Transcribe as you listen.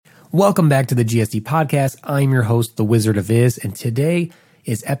Welcome back to the GSD podcast. I'm your host, the Wizard of Iz, and today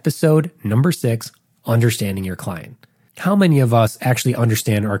is episode number 6, Understanding Your Client. How many of us actually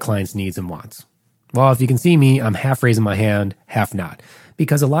understand our client's needs and wants? Well, if you can see me, I'm half raising my hand, half not,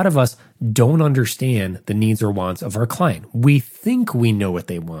 because a lot of us don't understand the needs or wants of our client. We think we know what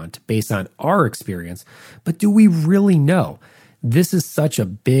they want based on our experience, but do we really know? This is such a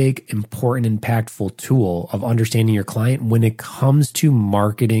big, important, impactful tool of understanding your client when it comes to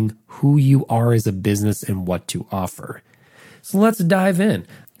marketing who you are as a business and what to offer. So let's dive in.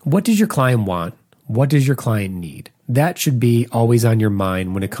 What does your client want? What does your client need? That should be always on your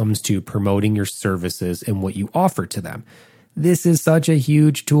mind when it comes to promoting your services and what you offer to them. This is such a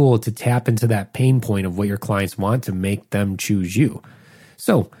huge tool to tap into that pain point of what your clients want to make them choose you.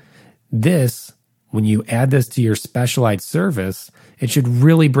 So when you add this to your specialized service, it should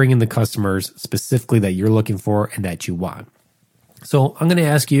really bring in the customers specifically that you're looking for and that you want. So I'm going to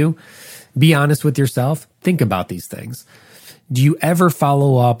ask you, be honest with yourself. Think about these things. Do you ever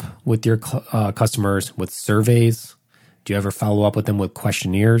follow up with your customers with surveys? Do you ever follow up with them with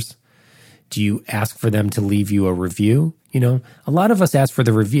questionnaires? Do you ask for them to leave you a review? A lot of us ask for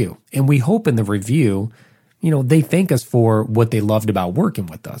the review, and we hope in the review, they thank us for what they loved about working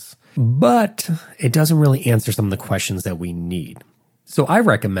with us. But it doesn't really answer some of the questions that we need. So I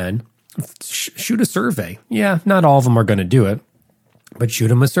recommend shoot a survey. Yeah, not all of them are going to do it, but shoot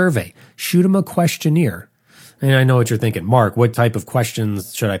them a survey. Shoot them a questionnaire. And I know what you're thinking, Mark, what type of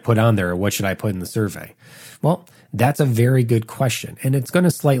questions should I put on there? Or what should I put in the survey? Well, that's a very good question. And it's going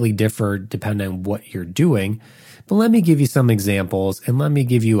to slightly differ depending on what you're doing. But let me give you some examples, and let me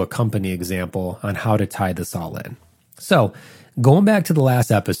give you a company example on how to tie this all in. So going back to the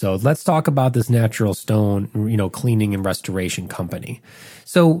last episode, let's talk about this natural stone, cleaning and restoration company.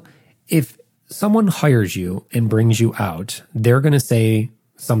 So if someone hires you and brings you out, they're going to say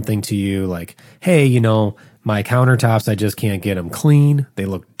something to you like, hey, my countertops, I just can't get them clean. They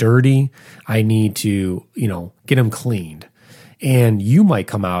look dirty. I need to, get them cleaned. And you might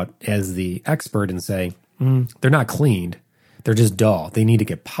come out as the expert and say, they're not cleaned. They're just dull. They need to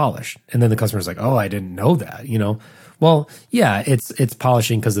get polished. And then the customer's like, oh, I didn't know that, Well, yeah, it's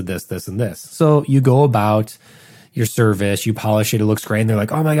polishing because of this, this, and this. So you go about your service, you polish it, it looks great. And they're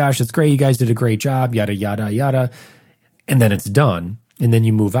like, oh my gosh, it's great. You guys did a great job, yada, yada, yada. And then it's done. And then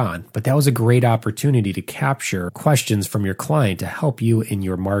you move on. But that was a great opportunity to capture questions from your client to help you in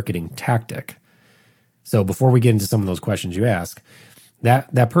your marketing tactic. So before we get into some of those questions you ask,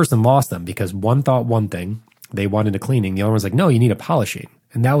 that person lost them because one thought one thing, they wanted a cleaning. The other one's like, no, you need a polishing.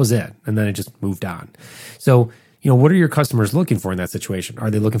 And that was it. And then it just moved on. So, what are your customers looking for in that situation?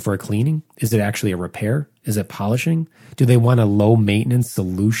 Are they looking for a cleaning? Is it actually a repair? Is it polishing? Do they want a low maintenance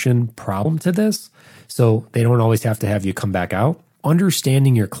solution problem to this? So they don't always have to have you come back out.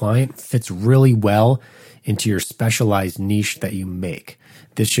 Understanding your client fits really well into your specialized niche that you make.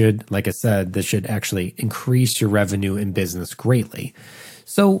 This should, like I said, actually increase your revenue in business greatly.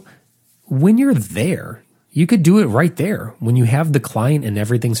 So when you're there, you could do it right there. When you have the client and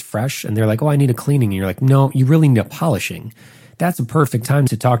everything's fresh and they're like, oh, I need a cleaning. And you're like, no, you really need a polishing. That's a perfect time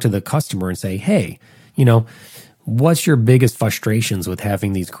to talk to the customer and say, hey, what's your biggest frustrations with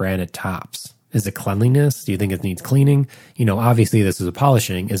having these granite tops? Is it cleanliness? Do you think it needs cleaning? Obviously this is a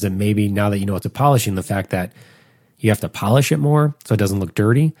polishing. Is it maybe now that you know it's a polishing, the fact that you have to polish it more so it doesn't look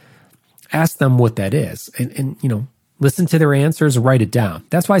dirty? Ask them what that is and listen to their answers, write it down.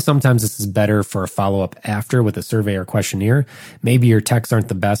 That's why sometimes this is better for a follow-up after with a survey or questionnaire. Maybe your texts aren't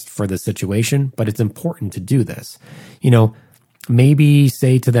the best for the situation, but it's important to do this. Maybe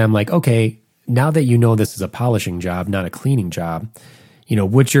say to them like, okay, now that you know this is a polishing job, not a cleaning job,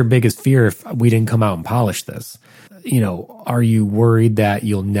 what's your biggest fear if we didn't come out and polish this? Are you worried that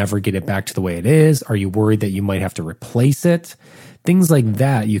you'll never get it back to the way it is? Are you worried that you might have to replace it? Things like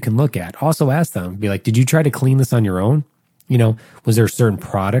that you can look at. Also ask them, be like, did you try to clean this on your own? Was there a certain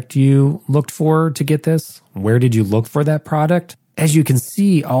product you looked for to get this? Where did you look for that product? As you can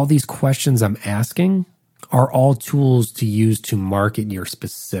see, all these questions I'm asking are all tools to use to market your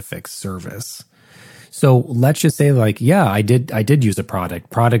specific service. So let's just say like, yeah, I did use a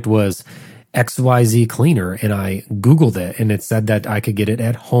product. Product was XYZ cleaner, and I Googled it and it said that I could get it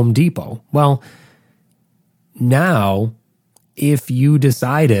at Home Depot. Well, now if you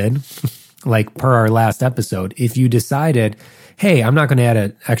decided, like per our last episode, if you decided, hey, I'm not going to add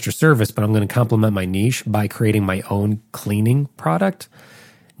an extra service, but I'm going to complement my niche by creating my own cleaning product.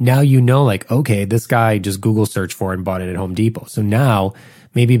 Now like, okay, this guy just Google searched for it and bought it at Home Depot. So now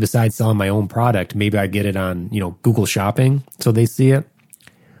maybe besides selling my own product, maybe I get it on, Google Shopping so they see it.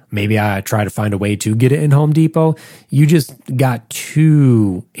 Maybe I try to find a way to get it in Home Depot. You just got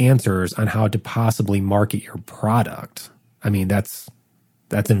 2 answers on how to possibly market your product. I mean, that's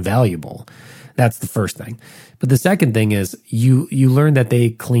invaluable. That's the first thing. But the second thing is you learn that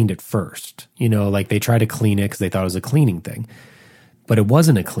they cleaned it first. Like they tried to clean it because they thought it was a cleaning thing. But it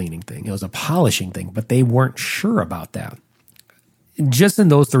wasn't a cleaning thing. It was a polishing thing. But they weren't sure about that. Just in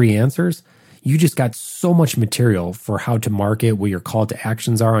those 3 answers, you just got so much material for how to market, what your call to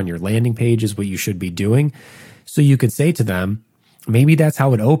actions are on your landing pages, what you should be doing. So you could say to them, maybe that's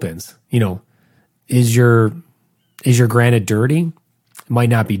how it opens. Is your granite dirty? Might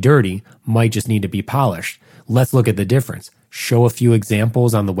not be dirty, might just need to be polished. Let's look at the difference. Show a few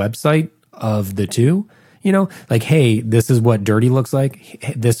examples on the website of the 2. Like, hey, this is what dirty looks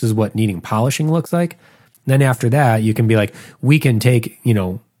like. This is what needing polishing looks like. Then after that, you can be like, we can take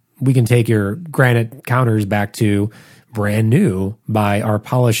your granite counters back to brand new by our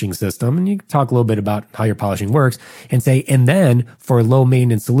polishing system. And you can talk a little bit about how your polishing works and say, and then for a low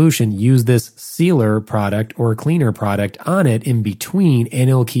maintenance solution, use this sealer product or cleaner product on it in between, and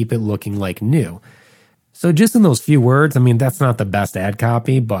it'll keep it looking like new. So just in those few words, I mean, that's not the best ad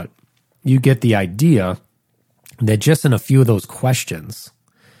copy, but you get the idea that just in a few of those questions,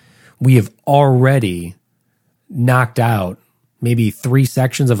 we have already knocked out maybe 3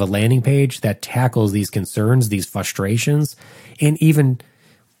 sections of a landing page that tackles these concerns, these frustrations, and even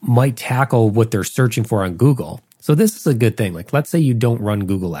might tackle what they're searching for on Google. So this is a good thing. Like, let's say you don't run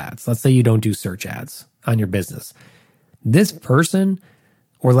Google ads. Let's say you don't do search ads on your business. This person,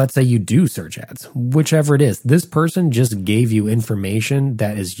 or let's say you do search ads, whichever it is, this person just gave you information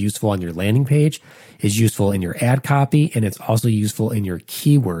that is useful on your landing page, is useful in your ad copy, and it's also useful in your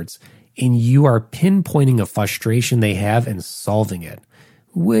keywords. And you are pinpointing a frustration they have and solving it,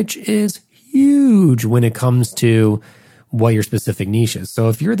 which is huge when it comes to what your specific niche is. So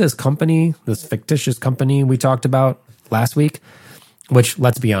if you're this company, this fictitious company we talked about last week, which,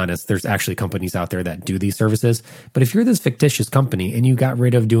 let's be honest, there's actually companies out there that do these services. But if you're this fictitious company and you got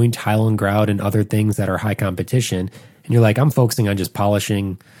rid of doing tile and grout and other things that are high competition, and you're like, I'm focusing on just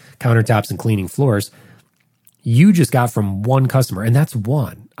polishing countertops and cleaning floors, you just got from one customer, and that's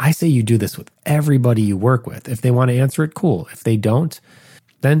one. I say you do this with everybody you work with. If they want to answer it, cool. If they don't,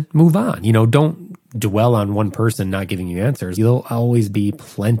 then move on. Don't dwell on one person not giving you answers. There'll always be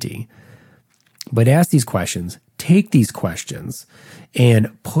plenty. But ask these questions, take these questions,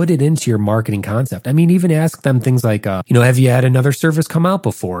 and put it into your marketing concept. I mean, even ask them things like, have you had another service come out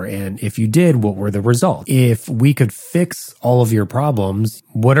before? And if you did, what were the results? If we could fix all of your problems,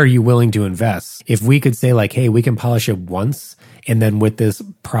 what are you willing to invest? If we could say like, hey, we can polish it once, and then with this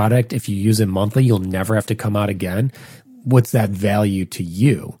product, if you use it monthly, you'll never have to come out again. What's that value to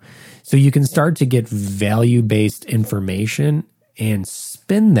you? So you can start to get value-based information and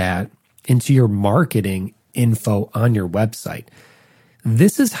spin that into your marketing info on your website.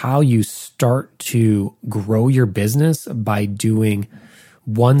 This is how you start to grow your business, by doing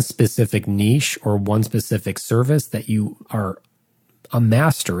one specific niche or one specific service that you are a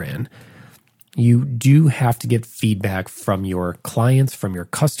master in. You do have to get feedback from your clients, from your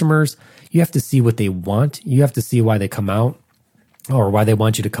customers. You have to see what they want. You have to see why they come out, or why they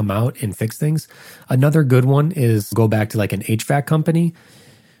want you to come out and fix things. Another good one is go back to like an HVAC company.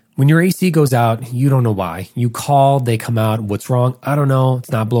 When your AC goes out, you don't know why. You call, they come out, what's wrong? I don't know. It's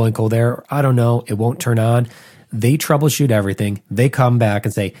not blowing cold air. I don't know. It won't turn on. They troubleshoot everything. They come back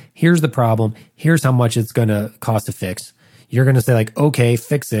and say, here's the problem. Here's how much it's going to cost to fix. You're going to say like, okay,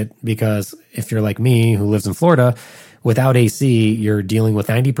 fix it. Because if you're like me, who lives in Florida, without AC, you're dealing with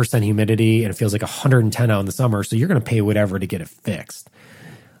 90% humidity and it feels like 110 out in the summer. So you're going to pay whatever to get it fixed.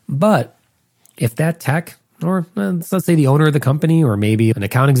 But if that tech, or let's say the owner of the company, or maybe an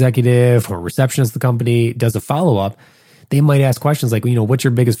account executive or receptionist of the company, does a follow-up, they might ask questions like, what's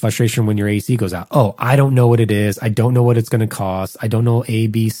your biggest frustration when your AC goes out? Oh, I don't know what it is. I don't know what it's going to cost. I don't know A,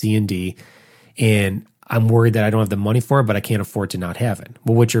 B, C, and D. And I'm worried that I don't have the money for it, but I can't afford to not have it.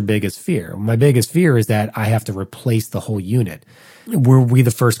 Well, what's your biggest fear? My biggest fear is that I have to replace the whole unit. Were we the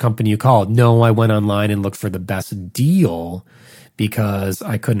first company you called? No, I went online and looked for the best deal because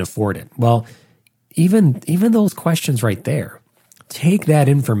I couldn't afford it. Well, even those questions right there, take that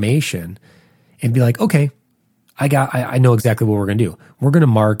information and be like, okay, I know exactly what we're going to do. We're going to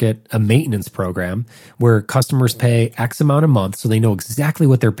market a maintenance program where customers pay X amount a month, so they know exactly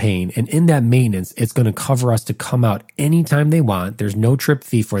what they're paying. And in that maintenance, it's going to cover us to come out anytime they want. There's no trip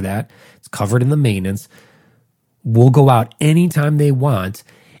fee for that. It's covered in the maintenance. We'll go out anytime they want.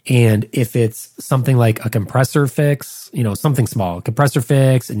 And if it's something like a compressor fix, something small, compressor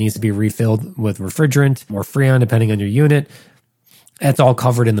fix, it needs to be refilled with refrigerant or Freon, depending on your unit. That's all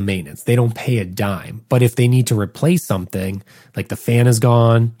covered in the maintenance. They don't pay a dime. But if they need to replace something, like the fan is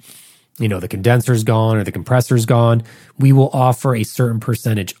gone, the condenser's gone or the compressor's gone, we will offer a certain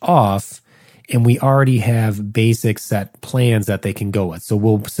percentage off, and we already have basic set plans that they can go with. So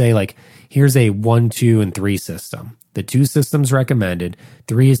we'll say like, here's a 1, 2, and 3 system. The 2 systems recommended,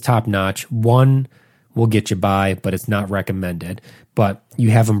 3 is top notch, 1 will get you by, but it's not recommended. But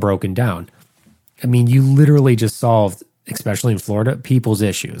you have them broken down. I mean, you literally just solved, especially in Florida, people's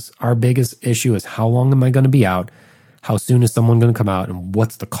issues. Our biggest issue is how long am I going to be out? How soon is someone going to come out? And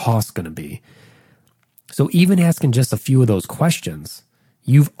what's the cost going to be? So even asking just a few of those questions,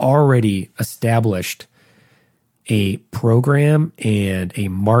 you've already established a program and a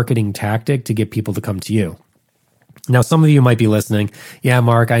marketing tactic to get people to come to you. Now, some of you might be listening. Yeah,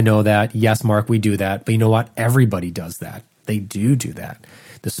 Mark, I know that. Yes, Mark, we do that. But you know what? Everybody does that. They do that.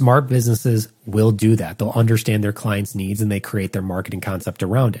 The smart businesses will do that. They'll understand their clients' needs and they create their marketing concept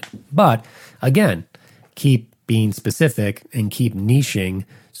around it. But again, keep being specific and keep niching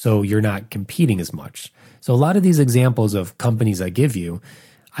so you're not competing as much. So a lot of these examples of companies I give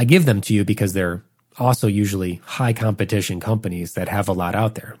them to you because they're also usually high competition companies that have a lot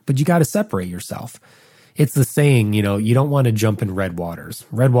out there. But you got to separate yourself. It's the saying, you don't want to jump in red waters.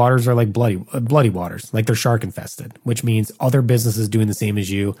 Red waters are like bloody waters, like they're shark infested, which means other businesses doing the same as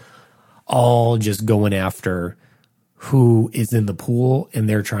you, all just going after who is in the pool and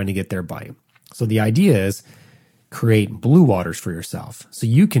they're trying to get their bite. So the idea is create blue waters for yourself. So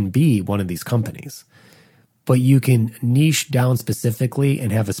you can be one of these companies, but you can niche down specifically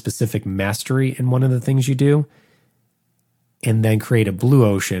and have a specific mastery in one of the things you do, and then create a blue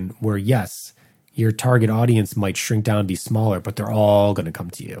ocean where, yes, your target audience might shrink down and be smaller, but they're all going to come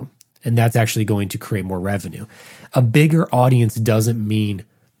to you. And that's actually going to create more revenue. A bigger audience doesn't mean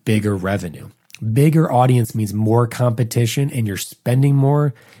bigger revenue. Bigger audience means more competition, and you're spending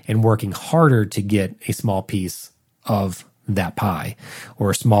more and working harder to get a small piece of that pie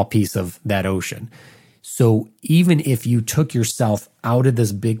or a small piece of that ocean. So even if you took yourself out of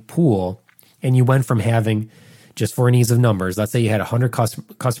this big pool and you went from having, just for an ease of numbers, let's say you had 100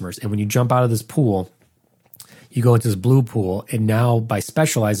 customers, and when you jump out of this pool, you go into this blue pool, and now by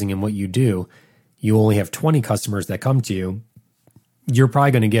specializing in what you do, you only have 20 customers that come to you, you're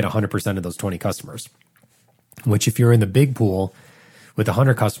probably going to get 100% of those 20 customers, which if you're in the big pool with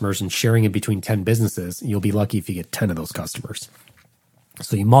 100 customers and sharing it between 10 businesses, you'll be lucky if you get 10 of those customers.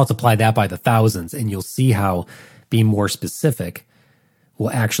 So you multiply that by the thousands, and you'll see how being more specific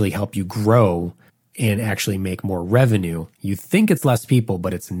will actually help you grow and actually make more revenue. You think it's less people,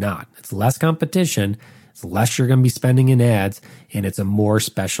 but it's not. It's less competition. It's less you're going to be spending in ads, and it's a more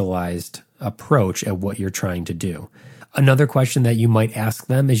specialized approach at what you're trying to do. Another question that you might ask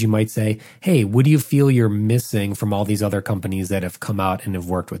them is you might say, hey, what do you feel you're missing from all these other companies that have come out and have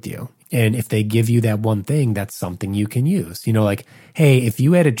worked with you? And if they give you that one thing, that's something you can use. Like, hey, if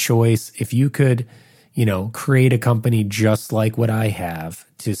you had a choice, if you could, create a company just like what I have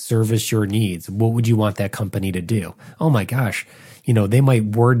to service your needs, what would you want that company to do? Oh my gosh, they might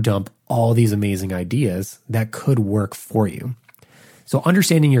word dump all these amazing ideas that could work for you. So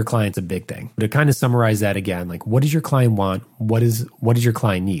understanding your client's a big thing. To kind of summarize that again, like what does your client want? What does your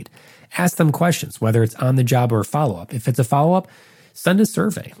client need? Ask them questions, whether it's on the job or a follow-up. If it's a follow-up, send a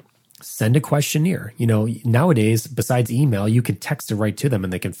survey. Send a questionnaire. Nowadays, besides email, you can text it right to them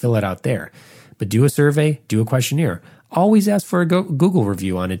and they can fill it out there. But do a survey, do a questionnaire. Always ask for a Google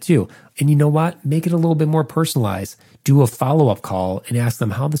review on it too. And you know what? Make it a little bit more personalized. Do a follow-up call and ask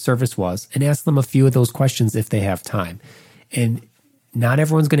them how the service was, and ask them a few of those questions if they have time. And not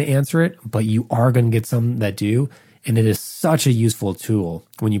everyone's going to answer it, but you are going to get some that do. And it is such a useful tool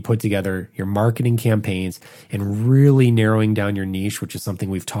when you put together your marketing campaigns and really narrowing down your niche, which is something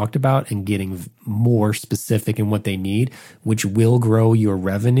we've talked about, and getting more specific in what they need, which will grow your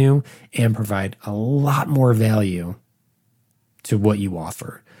revenue and provide a lot more value to what you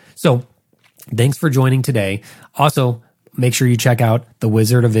offer. So thanks for joining today. Also, make sure you check out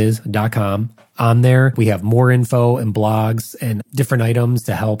thewizardofiz.com. On there, we have more info and blogs and different items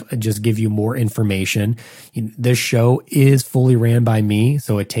to help just give you more information. This show is fully ran by me,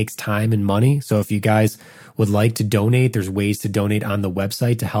 so it takes time and money. So if you guys would like to donate, there's ways to donate on the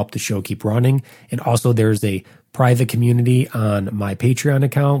website to help the show keep running. And also there's a private community on my Patreon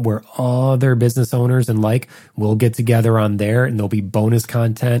account where other business owners and will get together on there, and there'll be bonus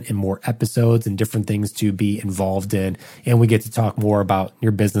content and more episodes and different things to be involved in. And we get to talk more about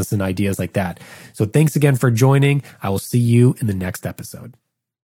your business and ideas like that. So thanks again for joining. I will see you in the next episode.